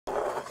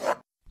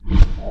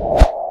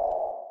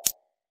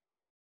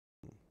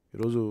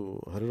ఈరోజు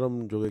హరిరామ్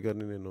జోగయ్య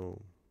గారిని నేను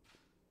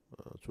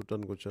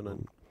చూడటానికి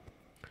వచ్చాను.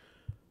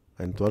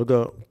 ఆయన త్వరగా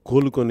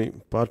కోలుకొని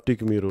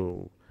పార్టీకి మీరు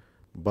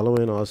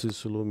బలమైన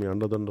ఆశీస్సులు, మీ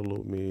అండదండలు,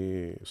 మీ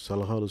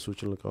సలహాలు,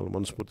 సూచనలు కావాలి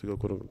మనస్ఫూర్తిగా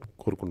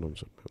కోరుకుంటాం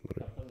సార్.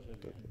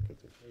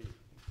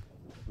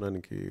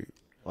 దానికి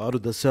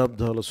 6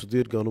 దశాబ్దాల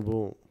సుదీర్ఘ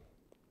అనుభవం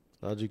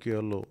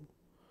రాజకీయాల్లో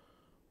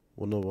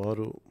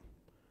ఉన్నవారు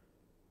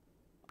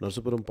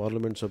నరసాపురం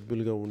పార్లమెంట్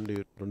సభ్యులుగా ఉండి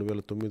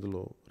 2009లో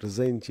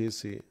రిజైన్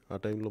చేసి ఆ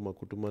టైంలో మా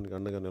కుటుంబానికి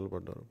అండగా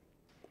నిలబడ్డారు.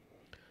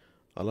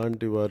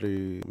 అలాంటి వారి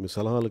మీ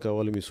సలహాలు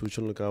కావాలి, మీ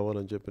సూచనలు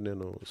కావాలని చెప్పి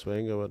నేను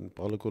స్వయంగా వారిని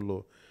పాలకొల్లో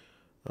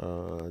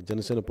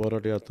జనసేన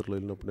పోరాట యాత్రలో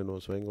వెళ్ళినప్పుడు నేను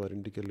స్వయంగా వారి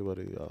ఇంటికి వెళ్ళి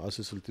వారి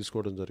ఆశీస్సులు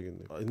తీసుకోవడం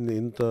జరిగింది.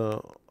 ఇంత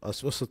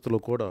అస్వస్థతలో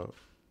కూడా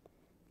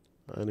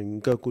ఆయన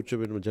ఇంకా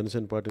కూర్చోబెట్టి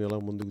జనసేన పార్టీని ఎలా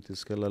ముందుకు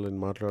తీసుకెళ్లాలని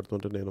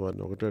మాట్లాడుతుంటే నేను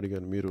వారిని ఒకటే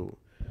అడిగాను, మీరు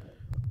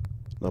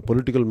నా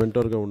పొలిటికల్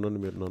మెంటర్గా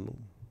ఉండండి, మీరు నన్ను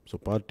సో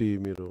పార్టీ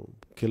మీరు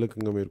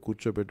కీలకంగా మీరు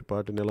కూర్చోబెట్టి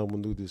పార్టీని ఎలా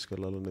ముందుకు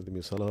తీసుకెళ్లాలనేది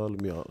మీ సలహాలు,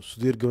 మీ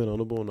సుదీర్ఘమైన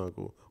అనుభవం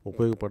నాకు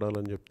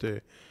ఉపయోగపడాలని చెప్తే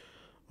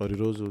వారు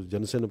ఈరోజు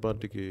జనసేన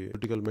పార్టీకి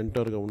పొలిటికల్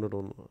మెంటర్గా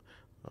ఉండడం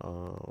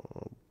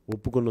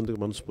ఒప్పుకున్నందుకు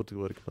మనస్ఫూర్తిగా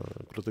వారికి నా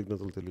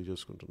కృతజ్ఞతలు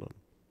తెలియజేసుకుంటున్నాను.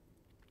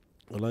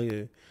 అలాగే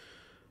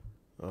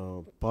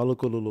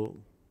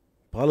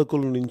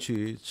పాలకొల్లు నుంచి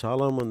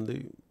చాలామంది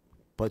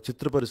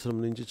చిత్ర పరిశ్రమ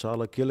నుంచి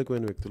చాలా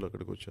కీలకమైన వ్యక్తులు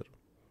అక్కడికి వచ్చారు.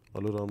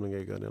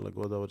 అల్లురామలింగయ్య కానీ, అలా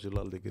గోదావరి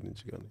జిల్లాల దగ్గర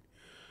నుంచి కానీ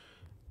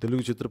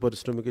తెలుగు చిత్ర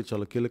పరిశ్రమకి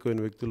చాలా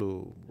కీలకమైన వ్యక్తులు,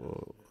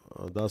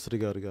 దాసరి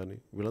గారు కానీ,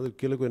 వీళ్ళందరూ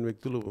కీలకమైన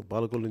వ్యక్తులు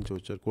పాలకొల్లు నుంచి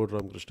వచ్చారు. కోటి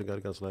రామకృష్ణ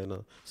గారికి అసలు ఆయన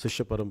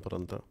శిష్య పరంపర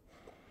అంతా,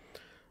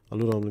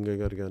 అల్లురామలింగయ్య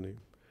గారు కానీ.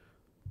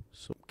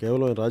 సో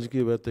కేవలం ఆయన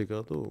రాజకీయవేత్తే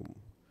కాదు,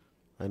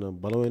 ఆయన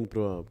బలమైన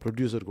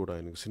ప్రొడ్యూసర్ కూడా,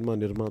 ఆయన సినిమా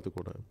నిర్మాత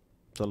కూడా,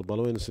 చాలా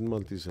బలమైన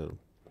సినిమాలు తీశారు.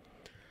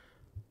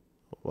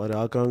 వారి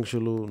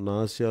ఆకాంక్షలు, నా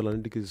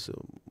ఆశయాలన్నిటికీ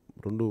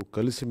రెండు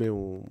కలిసి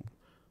మేము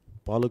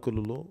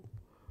పాలకొల్లులో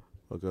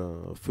ఒక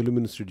ఫిల్మ్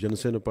ఇన్స్టిట్యూట్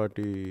జనసేన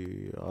పార్టీ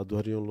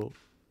ఆధ్వర్యంలో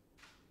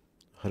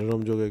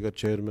హరిరామ్ జోగయ్య గారు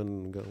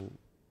చైర్మన్గా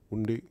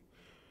ఉండి,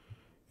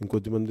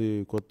 ఇంకొద్దిమంది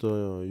కొత్త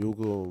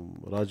యువకు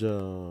రాజా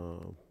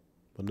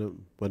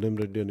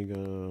రెడ్డి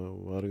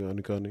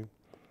అని కానీ,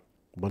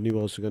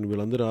 బన్నీవాసు కానీ,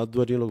 వీళ్ళందరి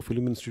ఆధ్వర్యంలో ఒక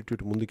ఫిల్మ్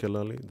ఇన్స్టిట్యూట్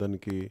ముందుకెళ్ళాలి.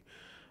 దానికి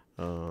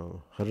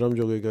హరిరామ్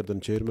జోగయ్య గారు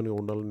దాని చైర్మన్గా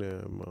ఉండాలని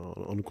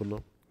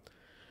అనుకున్నాం.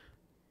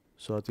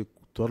 సో అతి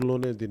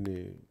త్వరలోనే దీన్ని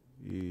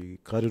ఈ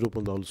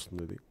కార్యరూపం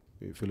దాల్స్తుంది. ఇది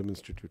ఈ ఫిల్మ్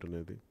ఇన్స్టిట్యూట్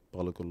అనేది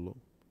పాలకొల్లో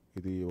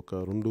ఇది ఒక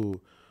 2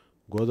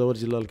 గోదావరి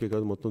జిల్లాలకే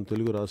కాదు, మొత్తం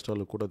తెలుగు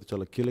రాష్ట్రాలకు కూడా అది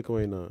చాలా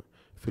కీలకమైన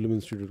ఫిల్మ్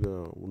ఇన్స్టిట్యూట్గా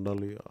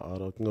ఉండాలి. ఆ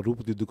రకంగా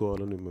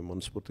రూపుదిద్దుకోవాలని మేము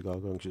మనస్ఫూర్తిగా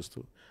ఆకాంక్షిస్తూ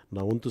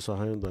నా వంతు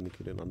సహాయం దానికి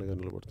నేను అండగా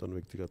నిలబడతాను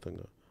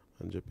వ్యక్తిగతంగా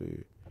అని చెప్పి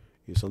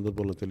ఈ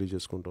సందర్భంలో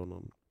తెలియజేసుకుంటూ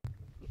ఉన్నాను.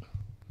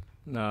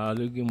 నా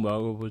ఆరోగ్యం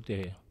బాగోకపోతే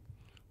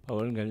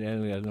పవన్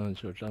కళ్యాణ్ గారు నన్ను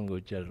చూడటానికి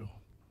వచ్చారు.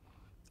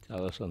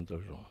 చాలా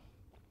సంతోషం.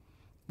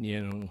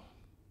 నేను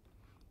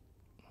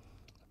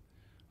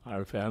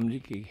వాళ్ళ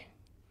ఫ్యామిలీకి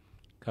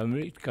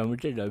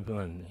కమిటెడ్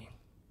అభిమానిని.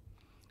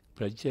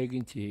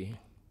 ప్రత్యేకించి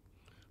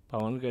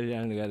పవన్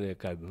కళ్యాణ్ గారి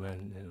యొక్క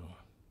అభిమాని నేను.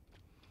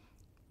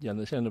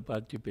 జనసేన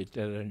పార్టీ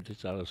పెట్టారంటే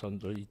చాలా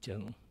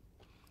సంతోషించాను.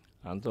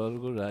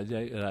 అంతవరకు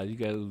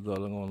రాజకీయాలకు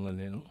దూరంగా ఉన్న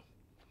నేను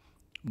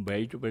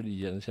బయటపడి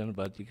జనసేన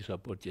పార్టీకి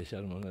సపోర్ట్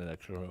చేశాను. మన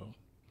లక్షణం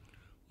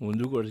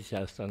ముందు కూడా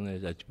చేస్తాను.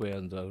 నేను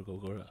చచ్చిపోయేంతవరకు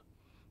కూడా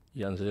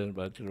జనసేన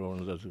పార్టీలో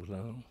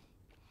ఉండదలుచుకున్నాను.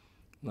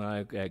 నా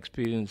యొక్క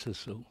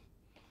ఎక్స్పీరియన్సెస్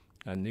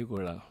అన్నీ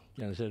కూడా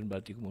జనసేన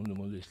పార్టీకి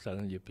ముందు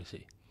ఇస్తానని చెప్పేసి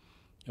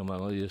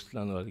మనం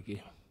చేస్తున్నాను. వారికి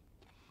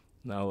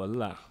నా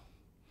వల్ల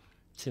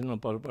చిన్న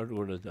పొరపాటు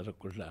కూడా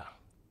జరగకుండా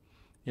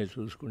నేను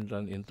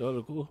చూసుకుంటాను.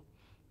 ఇంతవరకు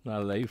నా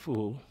లైఫ్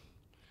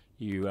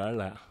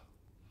ఈవేళ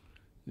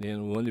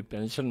నేను ఓన్లీ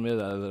పెన్షన్ మీద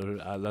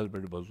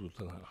ఆధారపడి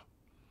బతుకుతున్నాను,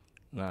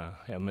 నా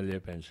ఎమ్మెల్యే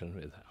పెన్షన్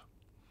మీద.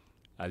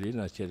 అది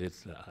నా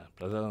చరిత్ర.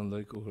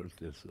 ప్రజలందరికీ ఒకటి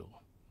తెలుసు.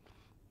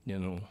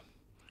 నేను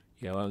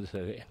ఏమైనా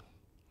సరే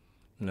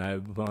నా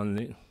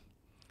అభిమానుల్ని,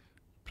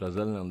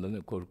 ప్రజల్ని అందరినీ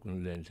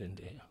కోరుకునేది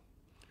ఏంటంటే,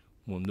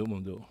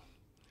 ముందు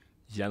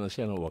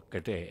జనసేన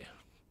ఒక్కటే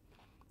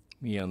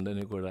మీ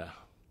అందరినీ కూడా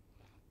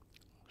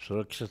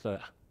సురక్షిత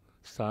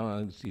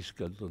స్థానానికి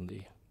తీసుకెళ్తుంది.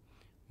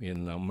 మీరు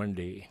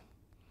నమ్మండి.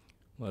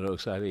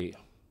 మరొకసారి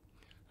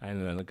ఆయన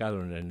వెనకాల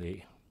ఉండండి,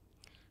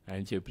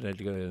 ఆయన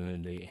చెప్పినట్టుగా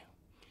వినండి.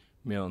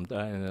 మేమంతా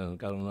ఆయన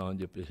వెనకాల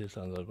ఉన్నామని చెప్పేసి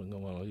సందర్భంగా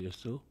మనం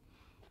చేస్తూ,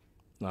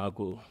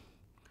 నాకు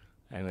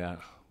ఆయన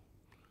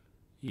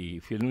ఈ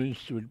ఫిల్మ్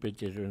ఇన్స్టిట్యూట్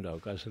పెట్టేటువంటి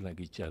అవకాశం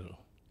నాకు ఇచ్చారు.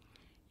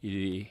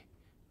 ఇది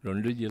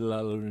 2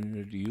 జిల్లాల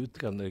నుండి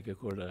యూత్కి అందరికీ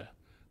కూడా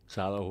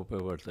చాలా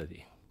ఉపయోగపడుతుంది.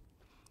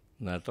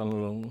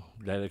 నటనలోను,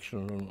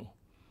 డైరెక్షన్లోను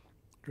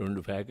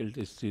 2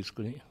 ఫ్యాకల్టీస్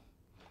తీసుకుని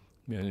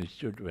మేము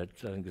ఇన్స్టిట్యూట్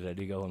పెట్టడానికి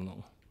రెడీగా ఉన్నాం.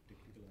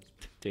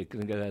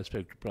 టెక్నికల్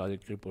ఆస్పెక్ట్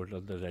ప్రాజెక్ట్ రిపోర్ట్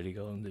అంతా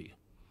రెడీగా ఉంది.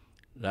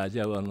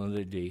 రాజావర్ణన్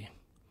రెడ్డి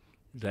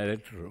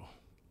డైరెక్టరు,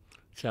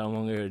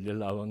 శ్యామంగారెడ్డి,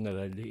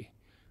 లావంగారెడ్డి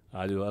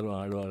ఆదివారం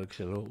ఆడవాళ్ళకి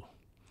సెలవు.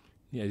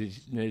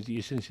 నేను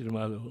తీసిన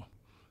సినిమాలు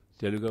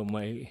తెలుగు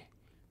అమ్మాయి,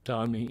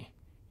 టామీ,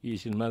 ఈ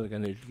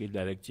సినిమాలకన్నిటికీ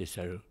డైరెక్ట్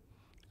చేశాడు.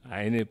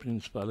 ఆయనే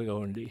ప్రిన్సిపాల్గా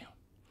ఉండి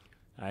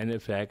ఆయనే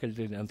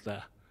ఫ్యాకల్టీని అంతా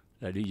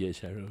రెడీ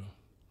చేశాడు.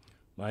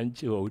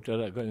 మంచి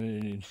ఒకటో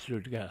రకమైన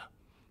ఇన్స్టిట్యూట్గా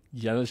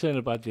జనసేన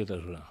పార్టీ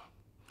తరఫున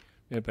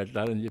మేము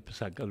పెట్టాలని చెప్పి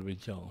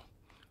సంకల్పించాం.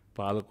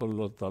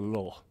 పాలకొల్లో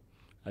త్వరలో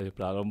అది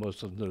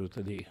ప్రారంభోత్సవం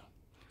జరుగుతుంది.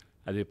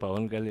 అది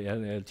పవన్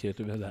కళ్యాణ్ గారి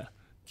చేతి మీద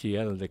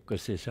చేయాలని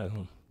రిక్వెస్ట్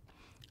చేశాను.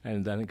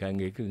 ఆయన దానికి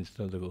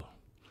అంగీకరించినందుకు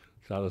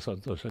చాలా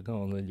సంతోషంగా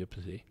ఉందని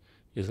చెప్పేసి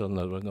ఈ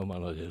సందర్భంగా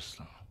మనం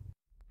చేస్తాం.